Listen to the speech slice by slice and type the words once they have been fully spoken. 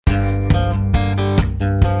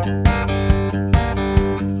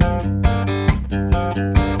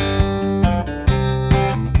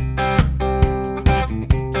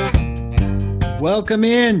Welcome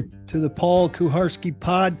in to the Paul Kuharsky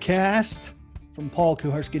podcast from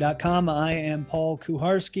paulkuharsky.com. I am Paul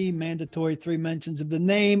Kuharsky. Mandatory 3 mentions of the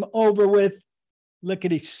name over with.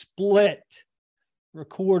 Lickety split.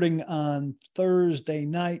 Recording on Thursday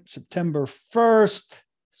night, September 1st.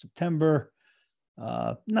 September,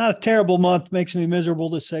 not a terrible month. Makes me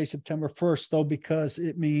miserable to say September 1st, though, because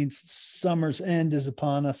it means summer's end is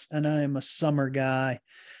upon us, and I am a summer guy,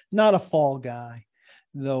 not a fall guy.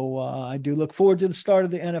 Though I do look forward to the start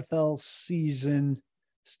of the NFL season,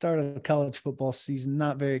 start of the college football season.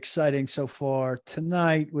 Not very exciting so far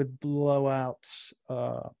tonight with blowouts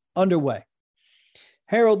underway.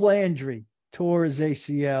 Harold Landry tore his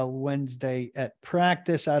ACL Wednesday at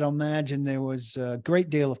practice. I don't imagine there was a great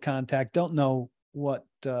deal of contact. Don't know what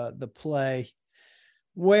the play,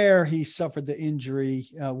 where he suffered the injury,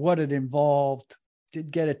 what it involved.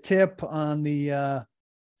 Did get a tip on the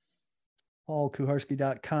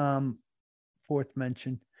paulkuharsky.com, fourth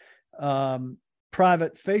mention,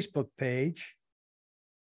 private Facebook page.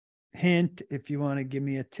 Hint, if you want to give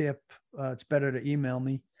me a tip, it's better to email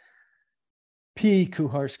me,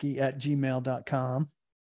 pkuharsky@gmail.com.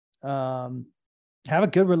 Have a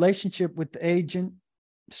good relationship with the agent.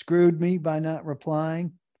 Screwed me by not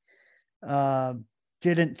replying.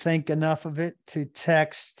 Didn't think enough of it to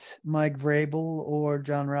text Mike Vrabel or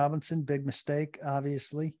John Robinson. Big mistake,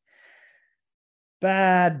 obviously.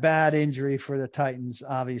 Bad injury for the Titans,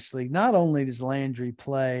 obviously. Not only does Landry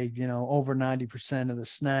play, over 90% of the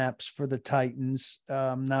snaps for the Titans,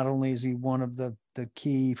 not only is he one of the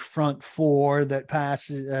key front four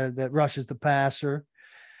that rushes the passer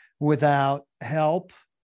without help,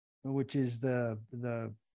 which is the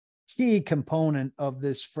key component of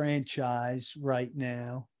this franchise right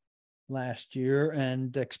now, last year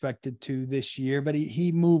and expected to this year, but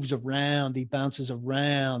he moves around, he bounces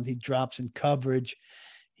around, he drops in coverage,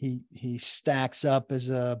 he stacks up as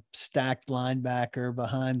a stacked linebacker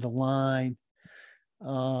behind the line.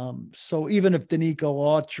 So even if Danico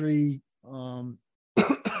Autry,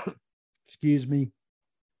 excuse me,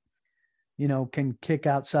 can kick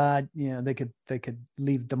outside, they could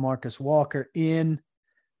leave DeMarcus Walker in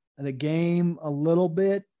the game a little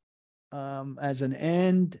bit as an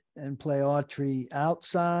end and play Autry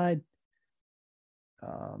outside,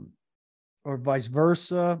 or vice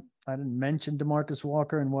versa. I didn't mention DeMarcus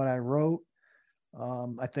Walker in what I wrote.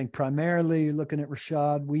 I think primarily you're looking at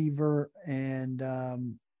Rashad Weaver and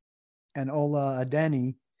Ola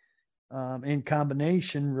Adeni in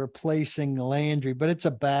combination replacing Landry, but it's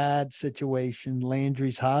a bad situation.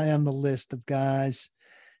 Landry's high on the list of guys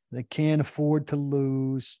that can't afford to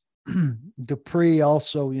lose. Dupree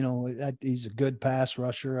also, he's a good pass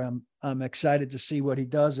rusher. I'm excited to see what he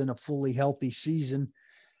does in a fully healthy season,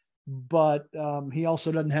 but he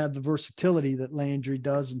also doesn't have the versatility that Landry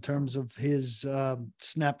does in terms of his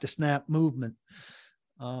snap to snap movement.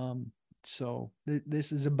 So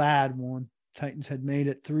this is a bad one. Titans had made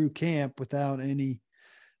it through camp without any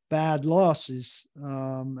bad losses,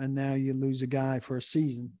 and now you lose a guy for a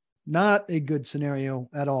season. Not a good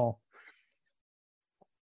scenario at all.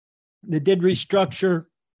 They did restructure,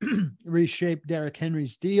 reshape Derrick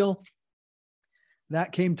Henry's deal.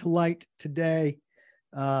 That came to light today.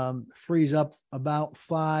 Frees up about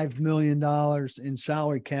 $5 million in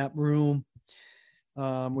salary cap room,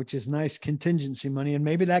 which is nice contingency money. And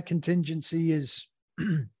maybe that contingency is,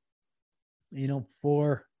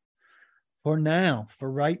 for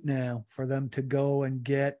right now, for them to go and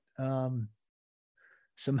get some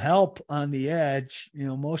help on the edge.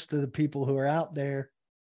 Most of the people who are out there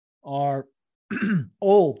are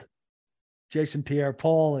old. Jason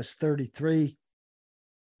Pierre-Paul is 33.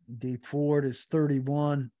 D Ford is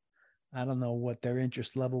 31. I don't know what their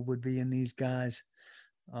interest level would be in these guys.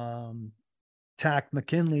 Tack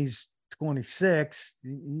McKinley's 26.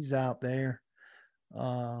 He's out there.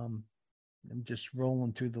 I'm just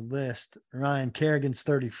rolling through the list. Ryan Kerrigan's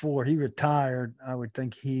 34. He retired. I would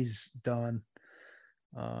think he's done.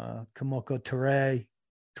 Kamoko Toure,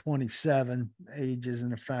 27. Age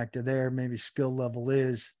isn't a factor there. Maybe skill level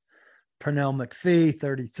is. Pernell McPhee,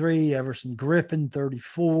 33. Everson Griffin,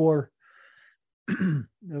 34.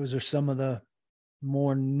 Those are some of the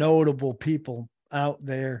more notable people out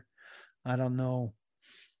there. I don't know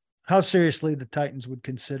how seriously the Titans would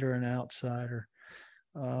consider an outsider.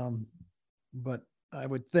 But I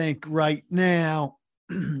would think right now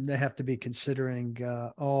they have to be considering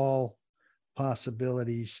all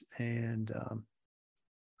possibilities and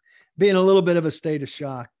be in a little bit of a state of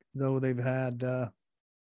shock, though they've had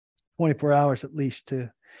 24 hours at least to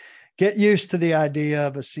get used to the idea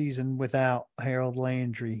of a season without Harold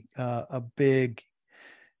Landry. A big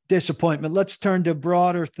disappointment. Let's turn to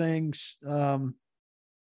broader things.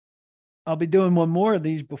 I'll be doing one more of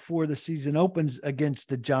these before the season opens against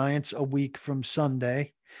the Giants a week from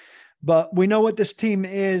Sunday. But we know what this team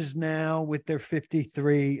is now with their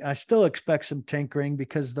 53. I still expect some tinkering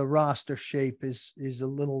because the roster shape is a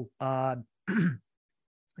little odd.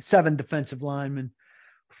 7 defensive linemen,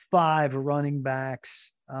 5 running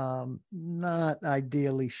backs, not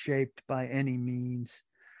ideally shaped by any means.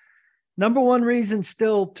 Number one reason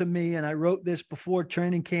still to me, and I wrote this before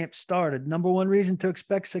training camp started, number one reason to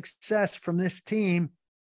expect success from this team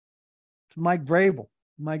is Mike Vrabel.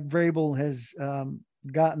 Mike Vrabel has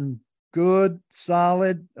gotten good,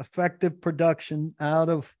 solid, effective production out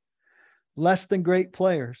of less than great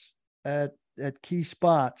players at key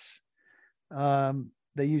spots.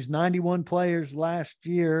 They used 91 players last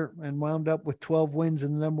year and wound up with 12 wins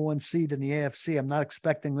and the number one seed in the AFC. I'm not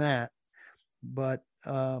expecting that, but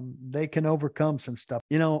they can overcome some stuff.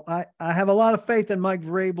 You know, I have a lot of faith in Mike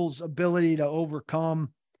Vrabel's ability to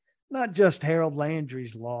overcome not just Harold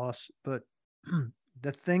Landry's loss, but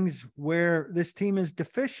the things where this team is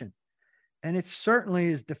deficient. And it certainly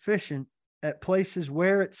is deficient at places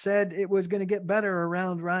where it said it was going to get better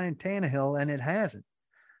around Ryan Tannehill, and it hasn't.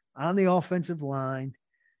 On the offensive line,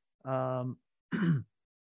 and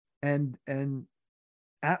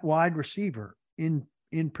at wide receiver in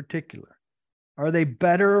particular. Are they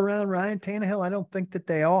better around Ryan Tannehill? I don't think that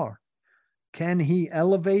they are. Can he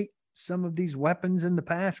elevate some of these weapons in the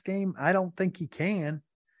pass game? I don't think he can.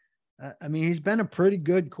 I mean, he's been a pretty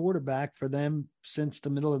good quarterback for them since the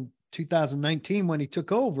middle of 2019 when he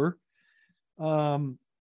took over. They've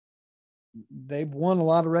won a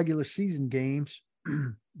lot of regular season games.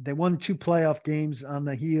 They won 2 playoff games on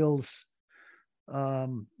the heels,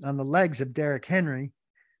 on the legs of Derrick Henry.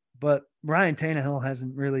 But Ryan Tannehill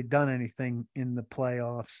hasn't really done anything in the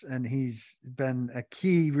playoffs, and he's been a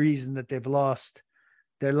key reason that they've lost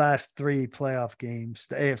their last 3 playoff games.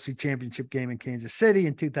 The AFC Championship game in Kansas City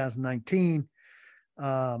in 2019,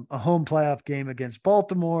 a home playoff game against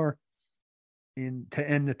Baltimore to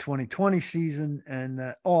end the 2020 season, and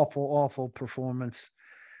that awful performance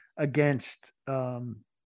against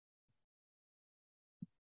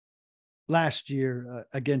last year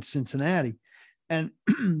against Cincinnati. And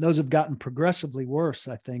those have gotten progressively worse,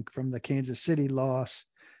 I think, from the Kansas City loss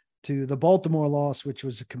to the Baltimore loss, which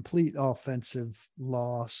was a complete offensive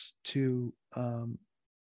loss, to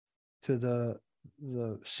the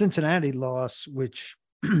Cincinnati loss, which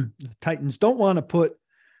the Titans don't want to put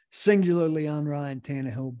singularly on Ryan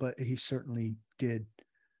Tannehill, but he certainly did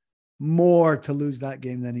more to lose that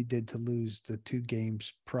game than he did to lose the 2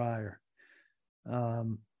 games prior.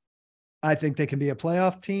 I think they can be a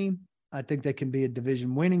playoff team. I think they can be a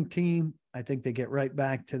division winning team. I think they get right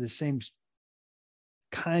back to the same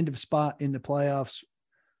kind of spot in the playoffs,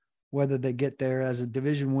 whether they get there as a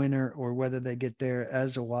division winner or whether they get there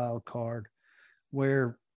as a wild card,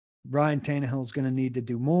 where Ryan Tannehill is going to need to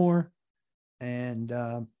do more. And,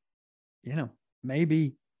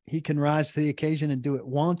 maybe he can rise to the occasion and do it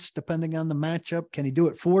once, depending on the matchup. Can he do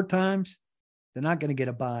it 4 times? They're not going to get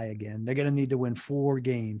a bye again. They're going to need to win 4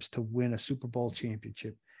 games to win a Super Bowl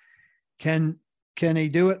championship. Can he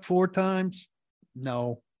do it 4 times?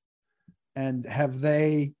 No. And have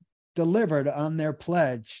they delivered on their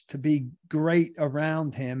pledge to be great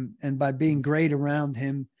around him? And by being great around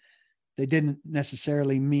him, they didn't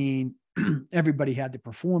necessarily mean everybody had to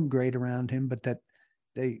perform great around him, but that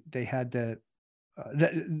they had to,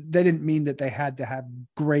 they didn't mean that they had to have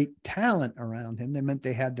great talent around him. They meant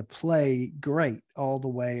they had to play great all the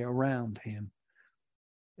way around him.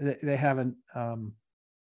 They haven't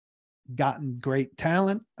gotten great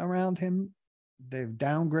talent around him. They've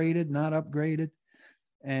downgraded, not upgraded.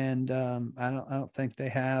 And I don't think they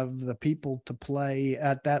have the people to play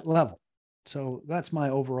at that level. So that's my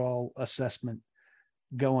overall assessment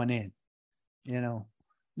going in.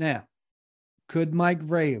 Now, could Mike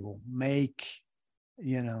Vrabel make,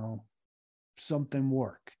 something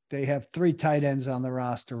work? They have 3 tight ends on the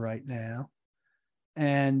roster right now,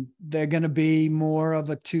 and they're going to be more of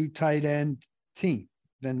a 2 tight end team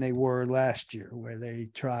than they were last year, where they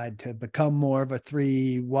tried to become more of a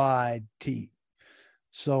 3 wide team.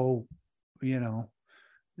 So, they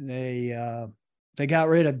got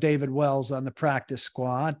rid of David Wells on the practice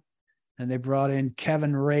squad, and they brought in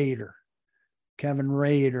Kevin Rader. Kevin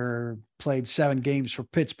Rader played 7 games for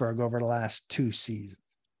Pittsburgh over the last 2 seasons.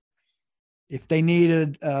 If they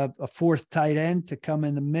needed a 4th tight end to come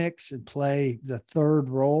in the mix and play the 3rd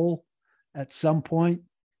role at some point,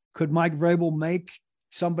 could Mike Vrabel make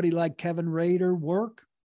somebody like Kevin Rader work?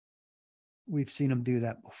 We've seen him do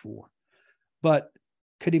that before. But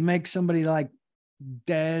could he make somebody like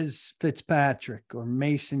Dez Fitzpatrick or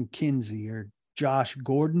Mason Kinsey or Josh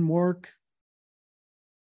Gordon work?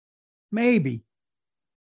 Maybe.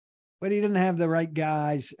 But he didn't have the right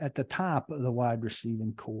guys at the top of the wide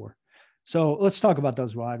receiving core. So let's talk about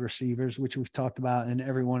those wide receivers, which we've talked about in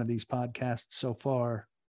every one of these podcasts so far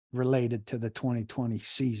related to the 2020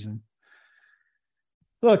 season.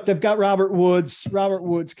 Look, they've got Robert Woods. Robert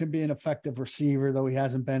Woods can be an effective receiver, though he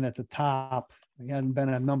hasn't been at the top. He hasn't been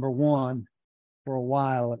a number one for a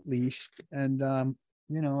while, at least. And,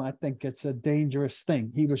 I think it's a dangerous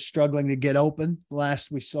thing. He was struggling to get open.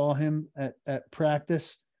 Last we saw him at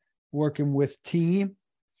practice, working with team.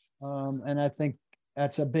 And I think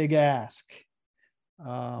that's a big ask.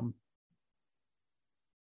 I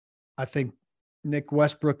think Nick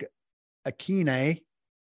Westbrook Akine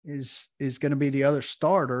is going to be the other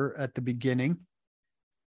starter at the beginning.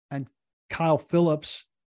 And Kyle Phillips,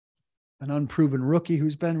 an unproven rookie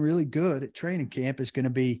who's been really good at training camp, is going to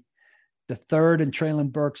be the third, and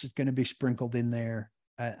Traylon Burks is going to be sprinkled in there.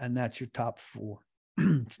 And that's your top four.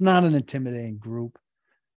 It's not an intimidating group.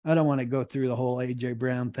 I don't want to go through the whole AJ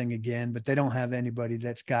Brown thing again, but they don't have anybody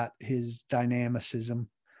that's got his dynamicism,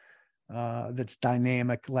 that's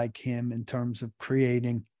dynamic like him in terms of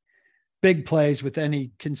creating big plays with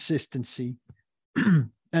any consistency.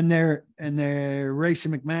 and they're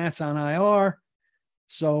racing McMath's on IR.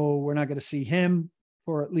 So we're not going to see him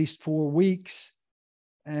for at least 4 weeks.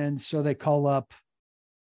 And so they call up,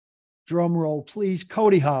 drum roll, please,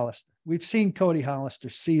 Cody Hollister. We've seen Cody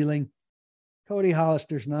Hollister's ceiling. Cody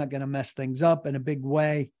Hollister's not going to mess things up in a big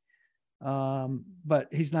way, but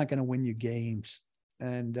he's not going to win you games.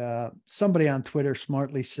 And somebody on Twitter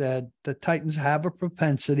smartly said the Titans have a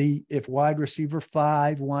propensity, if wide receiver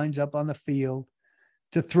 5 winds up on the field,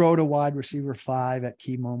 to throw to wide receiver 5 at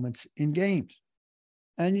key moments in games.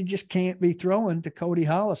 And you just can't be throwing to Cody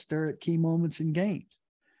Hollister at key moments in games.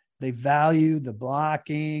 They value the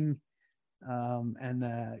blocking and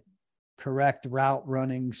the correct route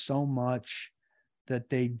running so much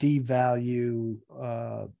that they devalue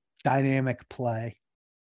dynamic play.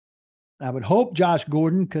 I would hope Josh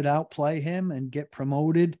Gordon could outplay him and get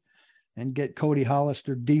promoted and get Cody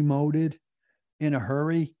Hollister demoted in a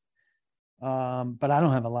hurry. But I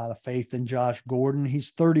don't have a lot of faith in Josh Gordon.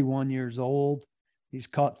 He's 31 years old. He's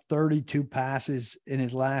caught 32 passes in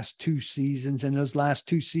his last 2 seasons. And those last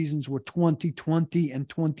 2 seasons were 2020 and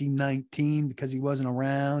 2019 because he wasn't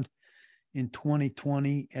around in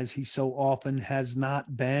 2020, as he so often has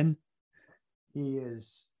not been. He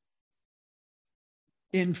is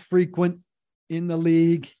infrequent in the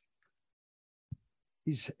league.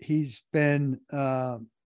 He's been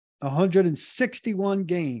 161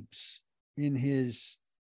 games in his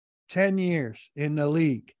 10 years in the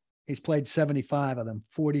league. He's played 75 of them,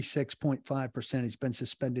 46.5%. He's been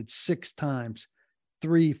suspended 6 times,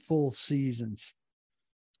 3 full seasons.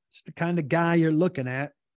 It's the kind of guy you're looking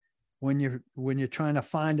at when you're trying to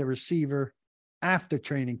find a receiver after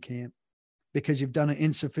training camp, because you've done an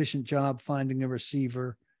insufficient job finding a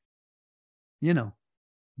receiver,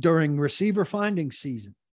 during receiver finding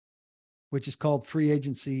season, which is called free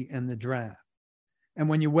agency and the draft. And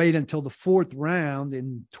when you wait until the 4th round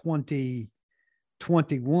in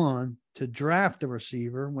 2021 to draft a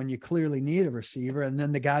receiver, when you clearly need a receiver, and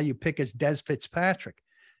then the guy you pick is Des Fitzpatrick,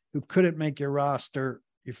 who couldn't make your roster,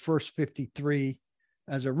 your first 53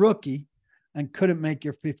 as a rookie, and couldn't make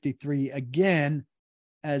your 53 again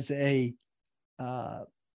as a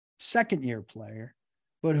second-year player,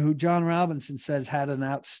 but who John Robinson says had an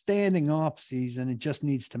outstanding offseason and just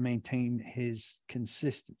needs to maintain his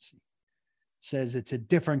consistency. Says it's a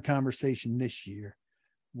different conversation this year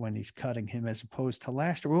when he's cutting him as opposed to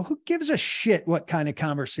last year. Well, who gives a shit what kind of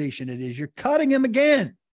conversation it is? You're cutting him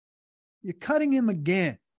again. You're cutting him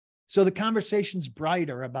again. So the conversation's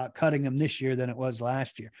brighter about cutting him this year than it was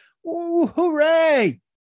last year. Ooh, hooray.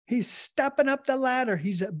 He's stepping up the ladder.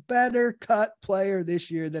 He's a better cut player this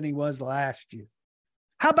year than he was last year.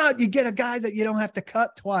 How about you get a guy that you don't have to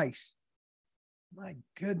cut twice? My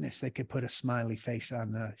goodness, they could put a smiley face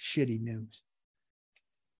on the shitty news.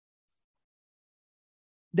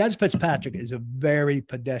 Des Fitzpatrick is a very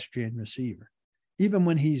pedestrian receiver. Even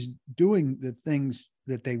when he's doing the things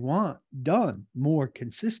that they want done more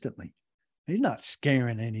consistently, he's not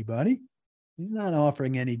scaring anybody. He's not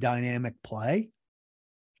offering any dynamic play.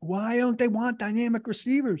 Why don't they want dynamic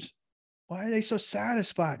receivers? Why are they so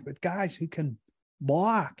satisfied with guys who can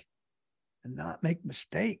block and not make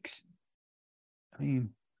mistakes? I mean,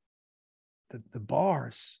 the bar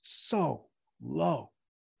is so low.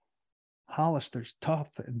 Hollister's tough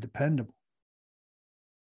and dependable.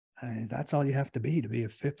 I mean, that's all you have to be a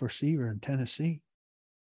 5th receiver in Tennessee.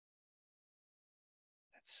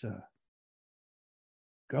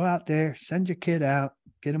 Go out there, send your kid out,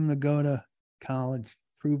 get him to go to college,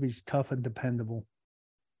 prove he's tough and dependable.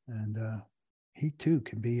 And he too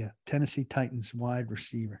can be a Tennessee Titans wide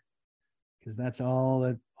receiver, because that's all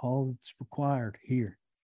that's required here.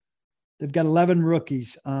 They've got 11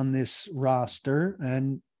 rookies on this roster.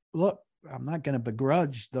 And look, I'm not going to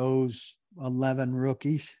begrudge those 11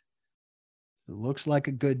 rookies. It looks like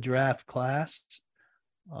a good draft class.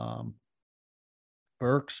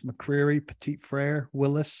 Burks, McCreary, Petit Frere,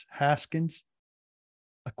 Willis, Haskins,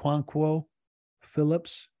 Okonkwo,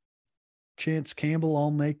 Phillips, Chance Campbell all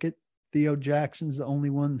make it. Theo Jackson's the only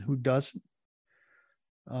one who doesn't.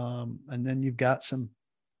 And then you've got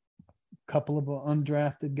couple of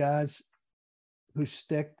undrafted guys who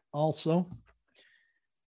stick also.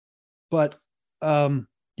 But,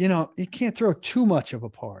 you can't throw too much of a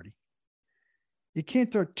party. You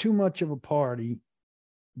can't throw too much of a party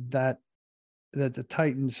that the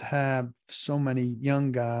Titans have so many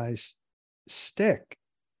young guys stick,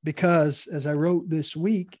 because as I wrote this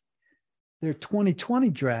week, their 2020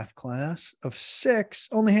 draft class of 6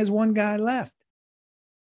 only has one guy left.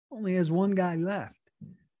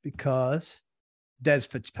 Because Des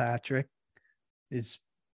Fitzpatrick is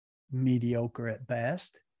mediocre at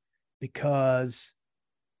best, because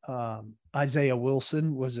Isaiah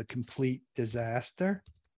Wilson was a complete disaster,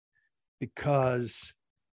 because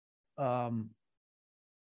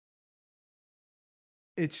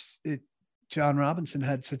John Robinson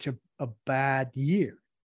had such a bad year.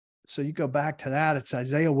 So you go back to that, it's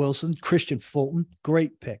Isaiah Wilson, Christian Fulton,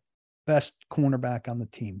 great pick, best cornerback on the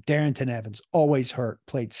team. Darrington Evans, always hurt,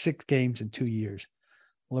 played 6 games in 2 years.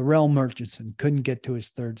 Larrell Murchison couldn't get to his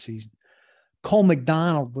 3rd season. Cole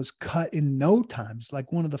McDonald was cut in no time. It's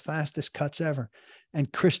like one of the fastest cuts ever.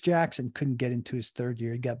 And Chris Jackson couldn't get into his 3rd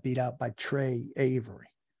year. He got beat out by Trey Avery.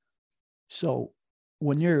 So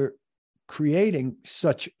when you're creating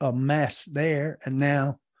such a mess there, and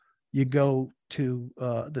now you go to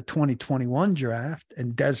the 2021 draft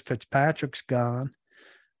and Des Fitzpatrick's gone,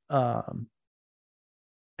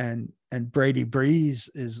 and Brady Breeze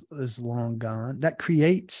is long gone, that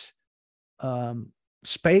creates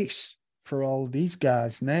space for all of these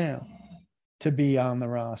guys now to be on the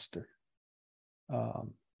roster.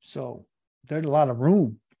 So there's a lot of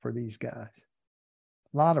room for these guys.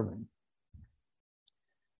 A lot of room.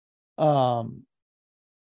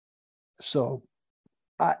 So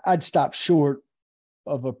I'd stop short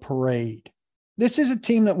of a parade. This is a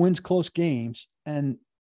team that wins close games. And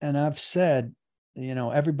I've said,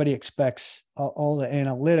 everybody expects, all the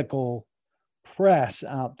analytical press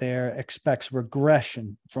out there expects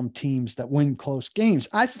regression from teams that win close games.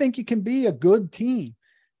 I think you can be a good team.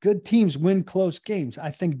 Good teams win close games.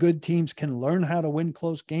 I think good teams can learn how to win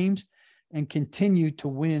close games and continue to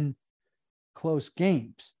win close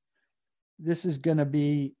games. This is going to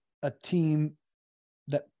be a team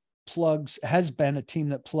that has been a team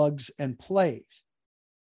that plugs and plays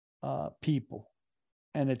people.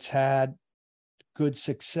 And it's had good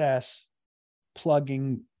success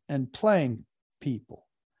plugging and playing people.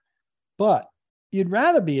 But you'd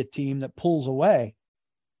rather be a team that pulls away,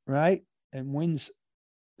 right? And wins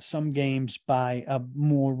some games by a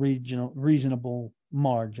more reasonable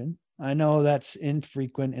margin. I know that's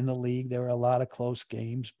infrequent in the league. There are a lot of close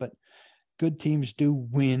games, but good teams do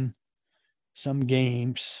win some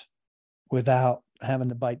games without having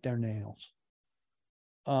to bite their nails.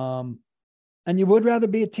 And you would rather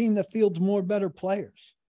be a team that fields more better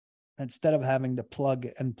players instead of having to plug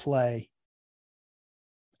and play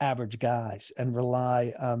average guys and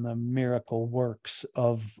rely on the miracle works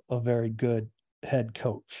of a very good head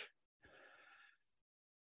coach.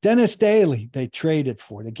 Dennis Daly, they traded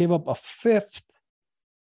for. They gave up a 5th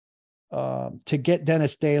to get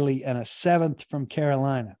Dennis Daly and a 7th from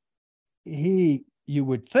Carolina. He, you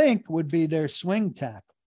would think, would be their swing tackle.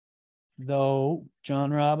 Though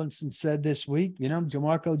John Robinson said this week,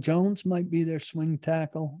 Jamarco Jones might be their swing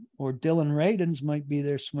tackle, or Dylan Radins might be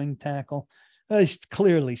their swing tackle. He's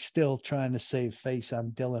clearly still trying to save face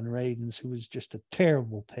on Dylan Radins, who was just a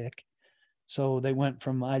terrible pick. So they went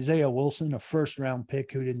from Isaiah Wilson, a 1st-round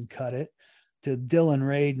pick who didn't cut it, to Dylan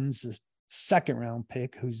Radins, a 2nd-round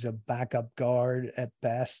pick who's a backup guard at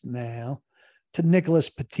best now, to Nicholas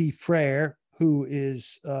Petit Frere, who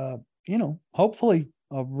is, hopefully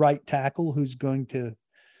a right tackle who's going to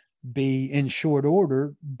be in short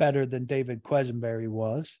order better than David Quesenberry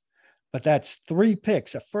was. But that's 3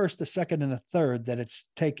 picks, a 1st, a 2nd, and a 3rd that it's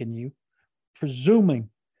taken you, presuming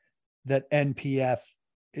that NPF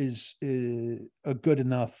is a good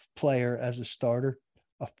enough player as a starter.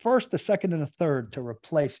 A 1st, a 2nd, and a 3rd to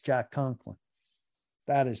replace Jack Conklin.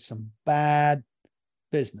 That is some bad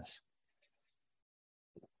business.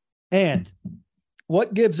 And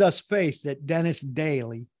what gives us faith that Dennis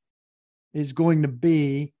Daly is going to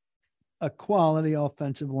be a quality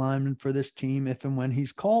offensive lineman for this team if and when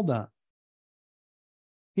he's called on?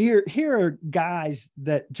 Here are guys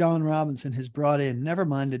that John Robinson has brought in, never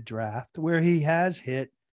mind a draft, where he has hit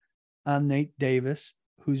on Nate Davis,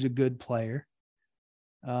 who's a good player,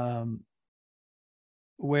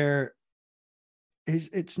 where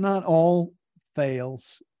it's not all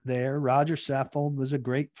fails there. Roger Saffold was a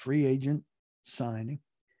great free agent signing.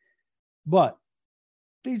 But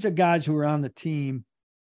these are guys who are on the team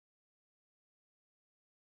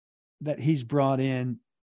that he's brought in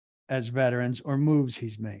as veterans or moves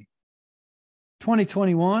he's made.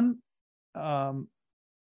 2021,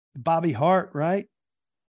 Bobby Hart, right?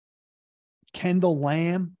 Kendall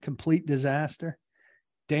Lamb, complete disaster.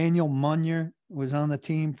 Daniel Munyer was on the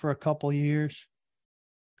team for a couple years.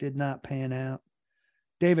 Did not pan out.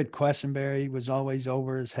 David Quessenberry was always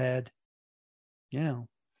over his head.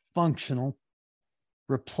 Functional,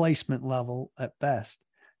 replacement level at best.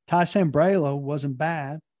 Ty Sambrailo wasn't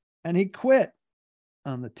bad, and he quit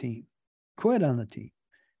on the team.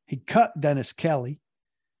 He cut Dennis Kelly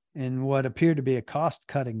in what appeared to be a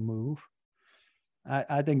cost-cutting move.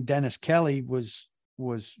 I think Dennis Kelly was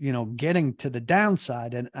getting to the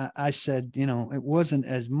downside. And I said, it wasn't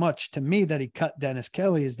as much to me that he cut Dennis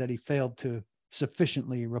Kelly as that he failed to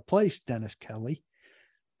sufficiently replace Dennis Kelly.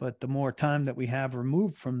 But the more time that we have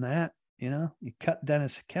removed from that, you cut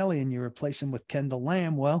Dennis Kelly and you replace him with Kendall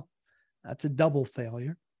Lamb. Well, that's a double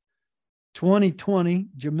failure. 2020,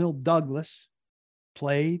 Jamil Douglas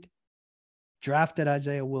played, drafted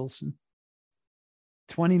Isaiah Wilson.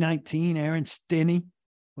 2019, Aaron Stinney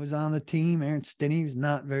was on the team. Aaron Stinney was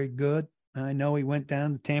not very good. I know he went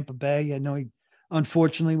down to Tampa Bay. I know he,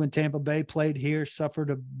 unfortunately, when Tampa Bay played here, suffered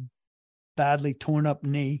a badly torn up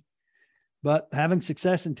knee. But having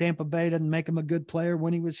success in Tampa Bay doesn't make him a good player.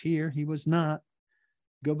 When he was here, he was not.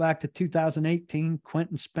 Go back to 2018,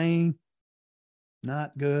 Quentin Spain,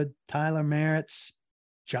 not good. Tyler Merritz,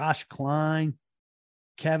 Josh Klein,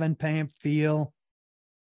 Kevin Pamphile,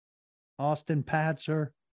 Austin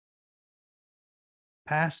Pastor,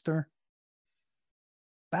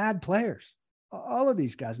 bad players. All of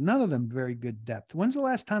these guys, none of them very good depth. When's the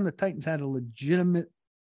last time the Titans had a legitimate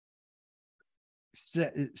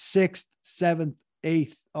 6th, 7th,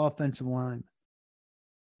 8th offensive line?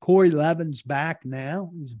 Corey Levin's back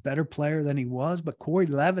now. He's a better player than he was, but Corey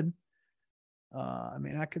Levin,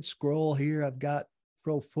 I could scroll here. I've got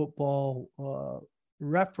Pro Football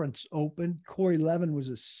Reference open. Corey Levin was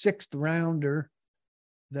a 6th rounder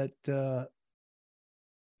that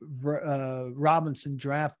Robinson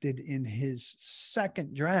drafted in his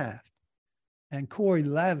 2nd draft. And Corey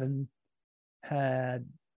Levin had,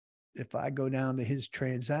 if I go down to his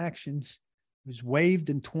transactions, was waived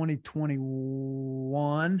in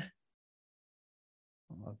 2021.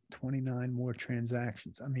 29 more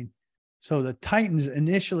transactions. So the Titans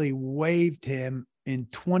initially waived him in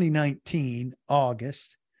 2019,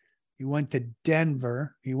 August. He went to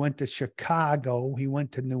Denver. He went to Chicago. He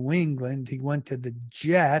went to New England. He went to the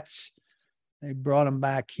Jets. They brought him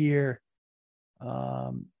back here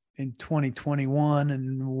in 2021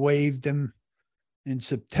 and waived him in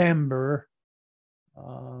September.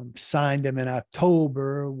 Signed him in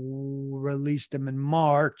October, released him in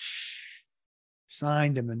March,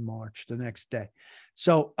 signed him in March the next day.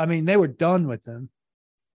 So, they were done with him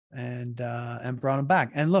and brought him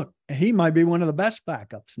back. And look, he might be one of the best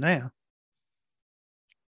backups now.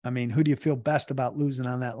 Who do you feel best about losing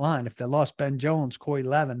on that line? If they lost Ben Jones, Corey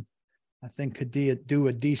Levin, I think could do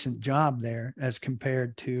a decent job there as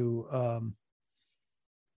compared to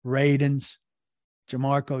Radens,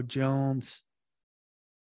 Jamarco Jones,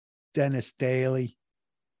 Dennis Daly.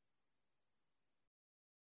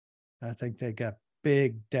 I think they got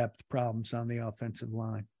big depth problems on the offensive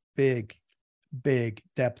line. Big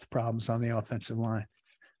depth problems on the offensive line.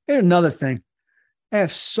 Here's another thing. I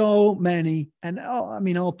have so many, and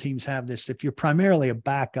all teams have this. If you're primarily a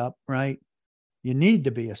backup, right, you need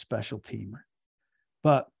to be a special teamer.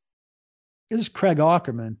 But this is Craig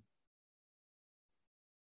Aukerman.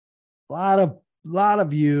 A lot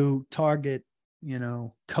of you target,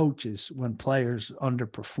 coaches when players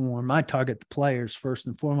underperform. I target the players first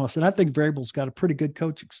and foremost. And I think Vrabel's got a pretty good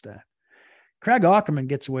coaching staff. Craig Aukerman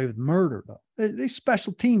gets away with murder, though. These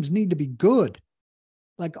special teams need to be good.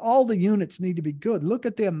 Like, all the units need to be good. Look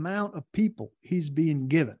at the amount of people he's being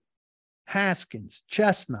given. Haskins,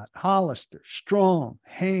 Chestnut, Hollister, Strong,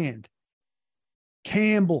 Hand.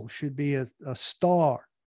 Campbell should be a star.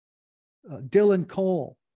 Dylan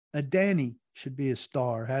Cole, Adeni should be a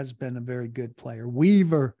star, has been a very good player.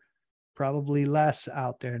 Weaver probably less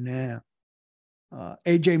out there now.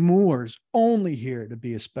 AJ Moore's only here to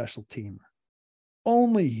be a special teamer.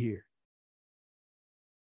 Only here.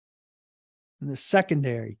 In the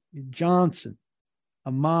secondary, Johnson,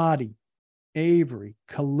 Amadi, Avery,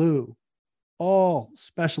 Kalu, all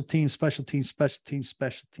special teams, special teams, special teams,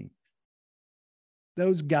 special teams.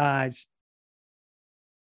 Those guys,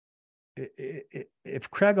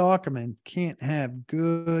 if Craig Aukerman can't have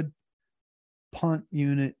good punt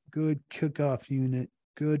unit, good kickoff unit,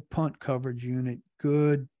 good punt coverage unit,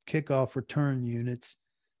 good kickoff return units,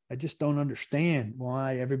 I just don't understand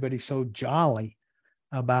why everybody's so jolly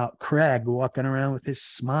about Craig walking around with his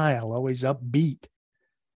smile, always upbeat,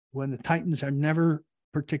 when the Titans are never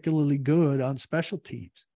particularly good on special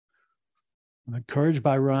teams. I'm encouraged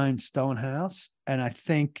by Ryan Stonehouse, and I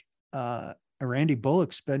think Randy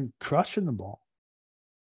Bullock's been crushing the ball.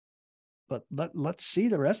 But let's see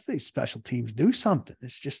the rest of these special teams do something.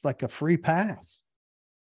 It's just like a free pass.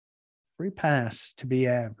 Free pass to be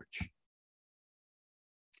average.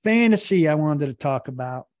 Fantasy I wanted to talk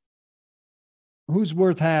about. Who's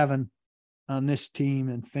worth having on this team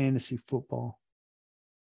in fantasy football?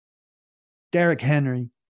 Derrick Henry,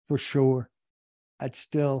 for sure. I'd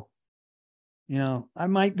still, I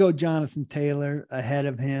might go Jonathan Taylor ahead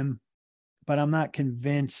of him, but I'm not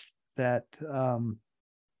convinced that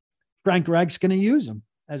Frank Reich's going to use him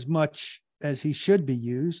as much as he should be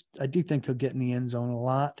used. I do think he'll get in the end zone a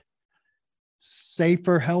lot.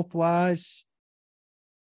 Safer health-wise,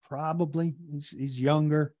 probably. He's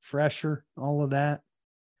younger, fresher, all of that.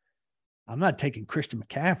 I'm not taking Christian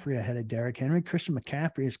McCaffrey ahead of Derrick Henry. Christian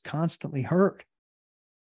McCaffrey is constantly hurt.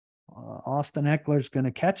 Austin Eckler's going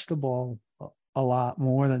to catch the ball a lot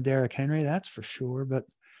more than Derrick Henry, that's for sure. But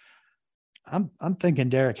I'm thinking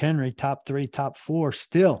Derrick Henry, top 3, top 4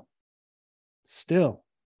 still.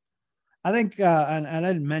 I think, and I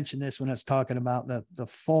didn't mention this when I was talking about the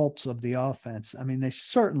faults of the offense. I mean, they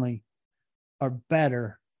certainly are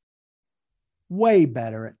better, way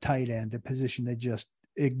better at tight end, the position they just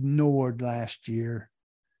ignored last year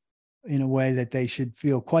in a way that they should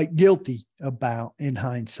feel quite guilty about in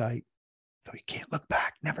hindsight. So you can't look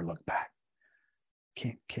back, never look back.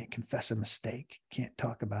 Can't confess a mistake, can't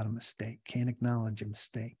talk about a mistake, can't acknowledge a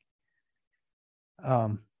mistake.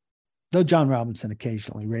 Though John Robinson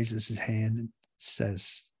occasionally raises his hand and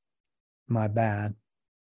says, my bad.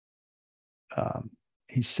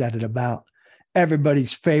 He said it about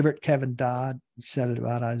everybody's favorite Kevin Dodd. He said it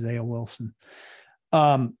about Isaiah Wilson.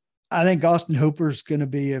 I think Austin Hooper is going to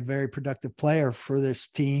be a very productive player for this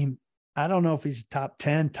team. I don't know if he's a top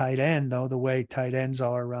 10 tight end, though, the way tight ends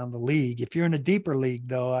are around the league. If you're in a deeper league,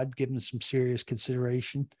 though, I'd give him some serious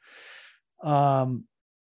consideration. I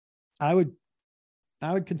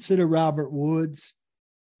would consider Robert Woods,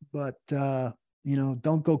 but,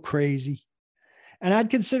 don't go crazy. And I'd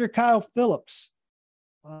consider Kyle Phillips.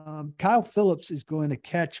 Kyle Phillips is going to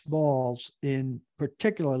catch balls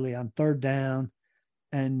particularly on third down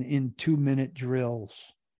and in 2-minute drills.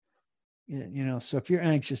 So if you're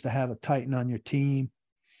anxious to have a Titan on your team,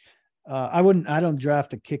 I don't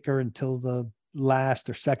draft a kicker until the last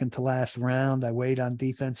or second to last round. I wait on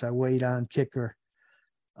defense. I wait on kicker.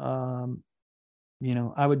 I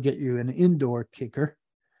would get you an indoor kicker,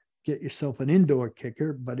 get yourself an indoor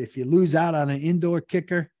kicker. But if you lose out on an indoor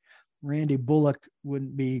kicker, Randy Bullock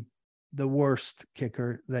wouldn't be the worst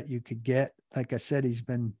kicker that you could get. Like I said, he's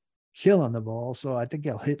been killing the ball, so I think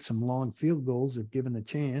he'll hit some long field goals if given the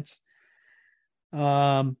chance.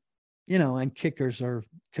 And kickers are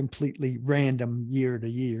completely random year to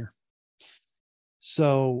year.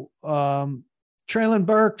 So Traylon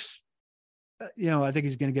Burks, I think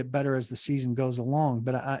he's going to get better as the season goes along,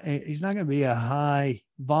 but he's not going to be a high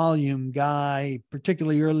volume guy,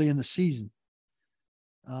 particularly early in the season.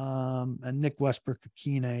 And Nick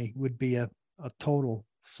Westbrook-Akine would be a total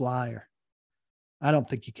flyer. I don't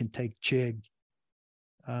think you can take Chig.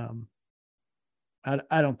 I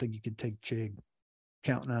don't think you can take Chig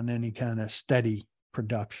counting on any kind of steady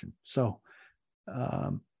production. So,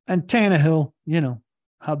 and Tannehill,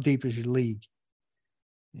 how deep is your league?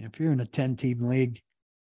 If you're in a 10-team league,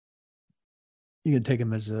 you can take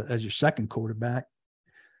him as your second quarterback.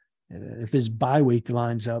 If his bye week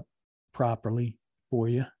lines up properly for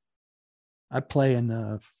you, I play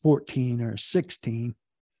in 14 or 16.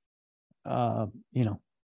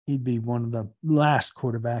 He'd be one of the last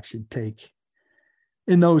quarterbacks you'd take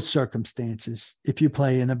in those circumstances if you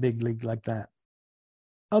play in a big league like that.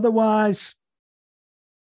 Otherwise,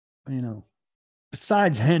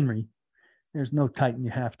 besides Henry, there's no Titan you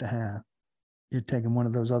have to have. You're taking one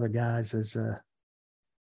of those other guys as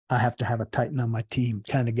I have to have a Titan on my team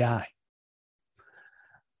kind of guy.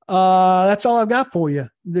 That's all I've got for you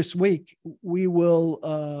this week. We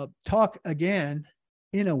will talk again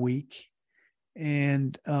in a week,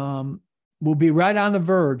 and we'll be right on the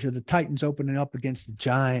verge of the Titans opening up against the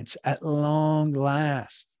Giants at long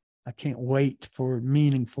last. I can't wait for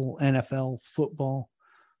meaningful NFL football.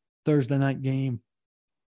 Thursday night game.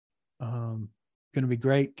 Going to be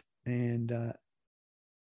great, and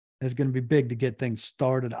it's going to be big to get things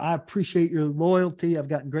started. I appreciate your loyalty. I've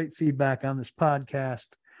gotten great feedback on this podcast,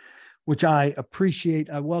 which I appreciate.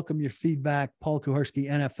 I welcome your feedback. Paul Kuharsky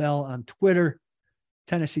NFL on Twitter,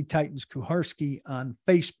 Tennessee Titans Kuharsky on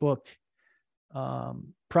Facebook,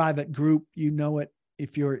 private group. You know it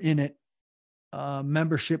if you're in it.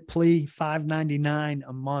 Membership plea, $5.99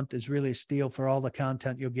 a month is really a steal for all the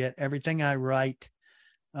content you'll get. Everything I write,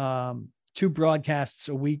 2 broadcasts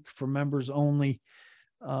a week for members only,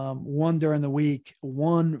 1 during the week,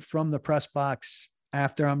 1 from the press box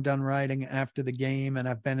after I'm done writing, after the game, and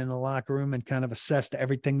I've been in the locker room and kind of assessed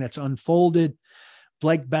everything that's unfolded.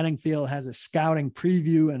 Blake Benningfield has a scouting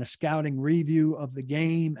preview and a scouting review of the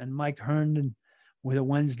game, and Mike Herndon with a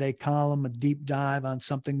Wednesday column, a deep dive on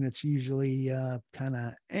something that's usually kind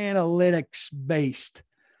of analytics based.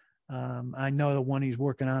 I know the one he's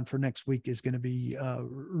working on for next week is going to be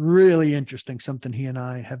really interesting, something he and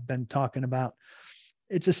I have been talking about.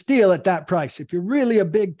 It's a steal at that price. If you're really a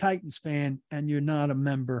big Titans fan and you're not a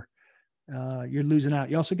member, you're losing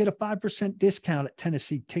out. You also get a 5% discount at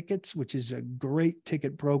Tennessee Tickets, which is a great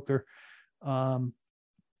ticket broker.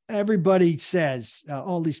 Everybody says,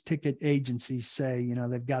 all these ticket agencies say, you know,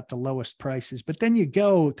 they've got the lowest prices, but then you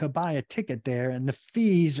go to buy a ticket there and the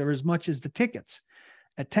fees are as much as the tickets.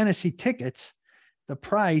 At Tennessee Tickets, the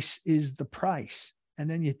price is the price. And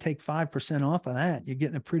then you take 5% off of that. You're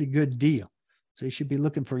getting a pretty good deal. So you should be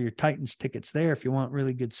looking for your Titans tickets there if you want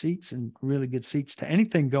really good seats, and really good seats to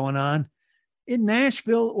anything going on in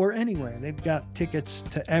Nashville or anywhere. They've got tickets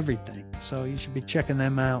to everything. So you should be checking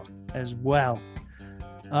them out as well.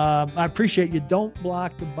 I appreciate you. Don't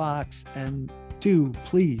block the box, and do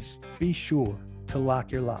please be sure to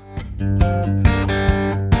lock your lock.